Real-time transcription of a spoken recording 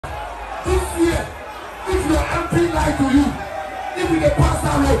This year, if your MP lie to you, if you pass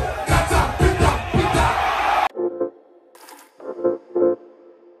that road, catch up, pick up, pick up.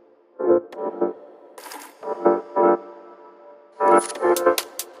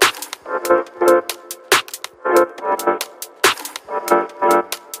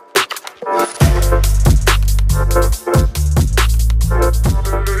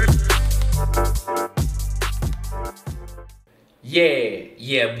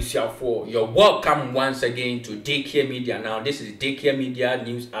 Yeah, Bishop, you're welcome once again to Daycare Media. Now, this is Daycare Media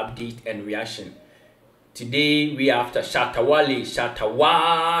news update and reaction. Today, we are after Shatta Wale. Shatta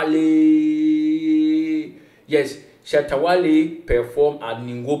Wale. Yes, Shatta Wale performed at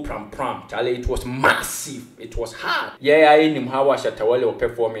Ningo Pram Pram. Charlie, it was massive. It was hard. Yeah, I know how Shatta Wale was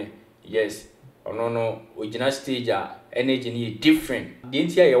performing. Yes. Oh no, original stage, energy different. The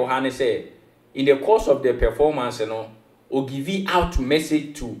entire Yohane said, in the course of the performance, or give out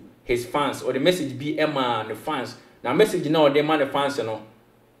message to his fans, or the message be Emma and the fans. Now message now the man the fans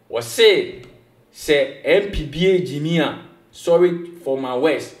was say MPBA Jimia, sorry for my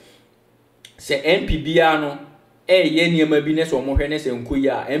words. Say MPBA no ye niema bi ne so mo hwene se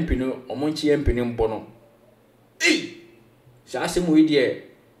nkoya MP no omonchi MP ne mbono. Say asem we dey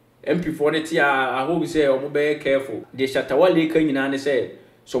MP for the tia I hope say omo be careful. The Shatta Wale kan nyina ne say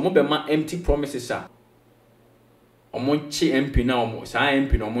so mo be ma empty promises are. Omonchi MP na omo sa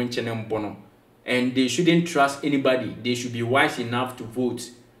MP na omonchi ne mbono, and they shouldn't trust anybody. They should be wise enough to vote.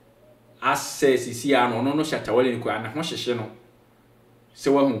 As says isi ano no Shatta Wale nko ana ho hyehye no se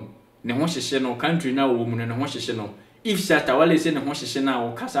wa hu ne ho hyehye no country na wo mu ne ho hyehye no. If Shatta Wale say ne ho hyehye na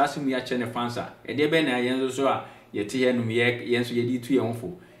wo kasa asem ya che ne fansa e de be na yenzo so a yete ye no yenso ye di tu ye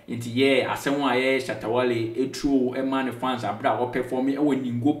honfo nti ye asem a ye Shatta Wale etruo e ma ne fans abra wo perform e wo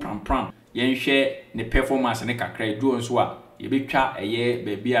Ningo Pram Pram. Yenhwe ne performance ne kakra do nso a ye betwa eye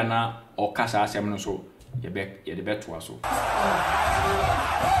ba bia na o kasa asem no so ye de beto aso.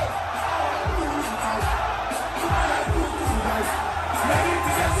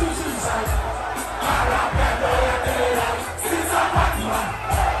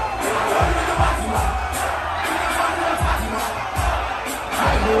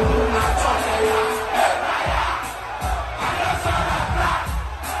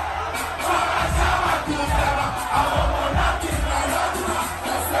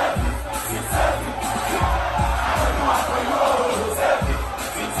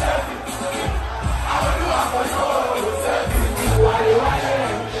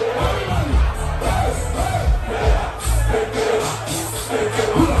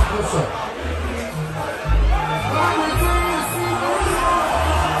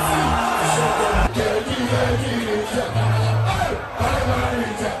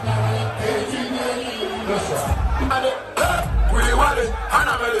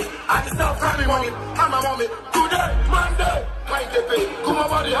 I just stop crying, mommy. I'm a mommy. Today, Monday, come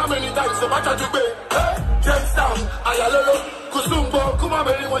over how many times the matter to pay? James Town, Ayalolo, Kusumbo,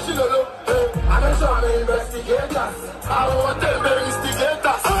 Kumabeli, Washilolo. I don't show me investigators. I want them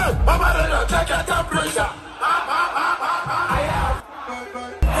investigators. Mama, check your temperature. I have.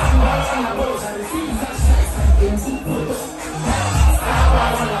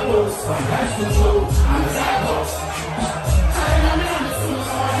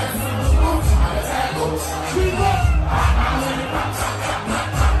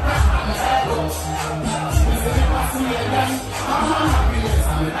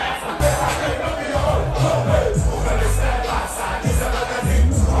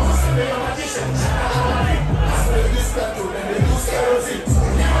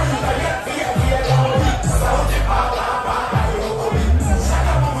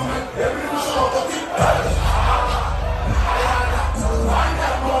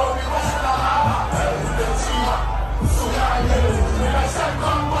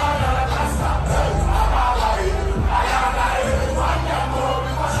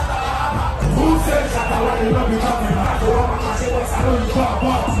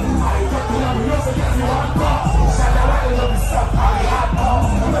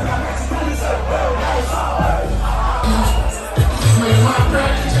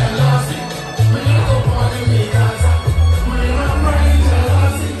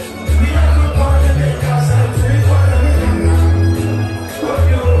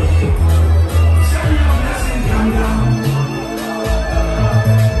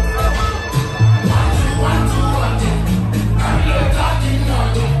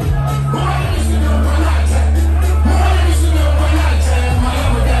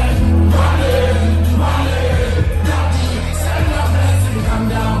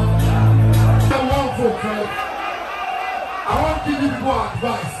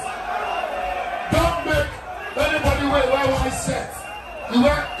 don't make anybody wear one shirt. You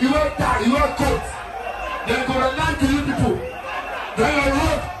wear tie, you wear coat. Then go and lie to you people. Then you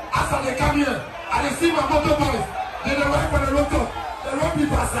road after they come here. And they see my motor boys. Then they wait for the rotor. The road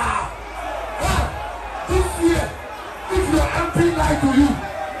people are this year, if your MP lie to you,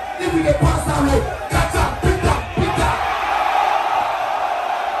 if you pass that road, catch up, pick up, pick up.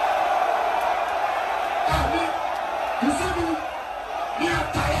 You see me? Me are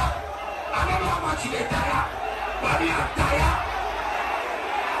tired. I don't know how much you are tired, but me are tired.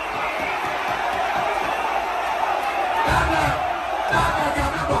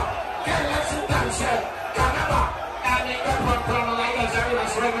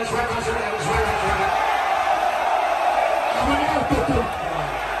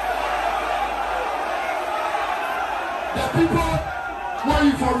 The people want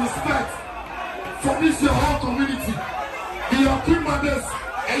you for respect from this your whole community, your queen mothers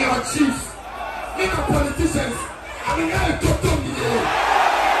and your chiefs, make the politicians. I mean, I talk to me.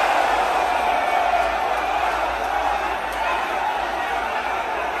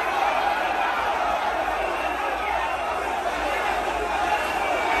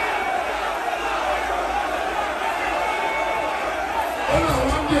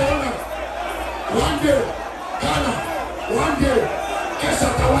 One day, Ghana, one day,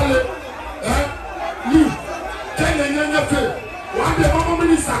 Shatta Wale, me, Kenya, one day, Mama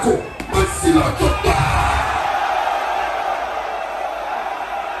Minisako, what's the lot of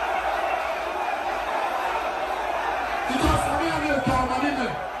because I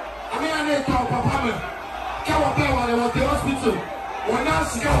mean, Papa, Kawa was the hospital, when now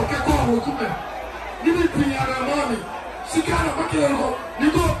she got a call, you need to be at morning, she can't make it, you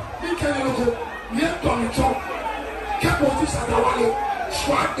go, you can't. Near Tommy Chop, Capo Shatta Wale,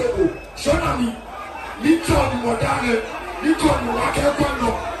 Schwantebo, Shonami, Niton Modane, Niton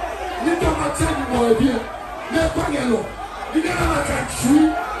Wakakwano, Niton Matani Moebia, Nepangelo, you never had tree,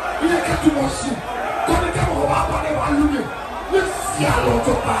 you never got to machine, Konica Wapa never looking, let's see a lot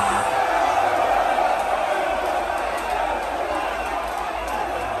of bad.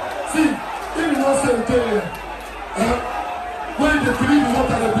 See, if you don't say the when they believe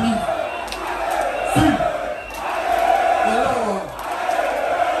what I believe.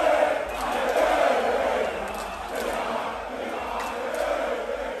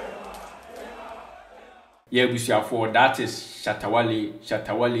 Yeah, busuafo, that is Shatta Wale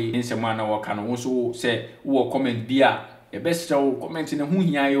nsema na waka no so say wo comment bia e best comment na hu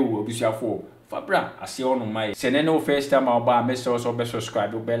hia yo busuafo fabra ase ono mai se ne no first time aba me so be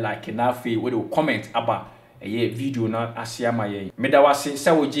subscribe be like na fe we do comment aba eye video na ase ama ye me da wase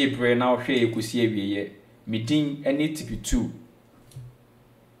se wo je bre na hwe ekusi awieye me din eni tipi 2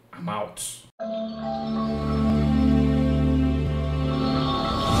 I'm out.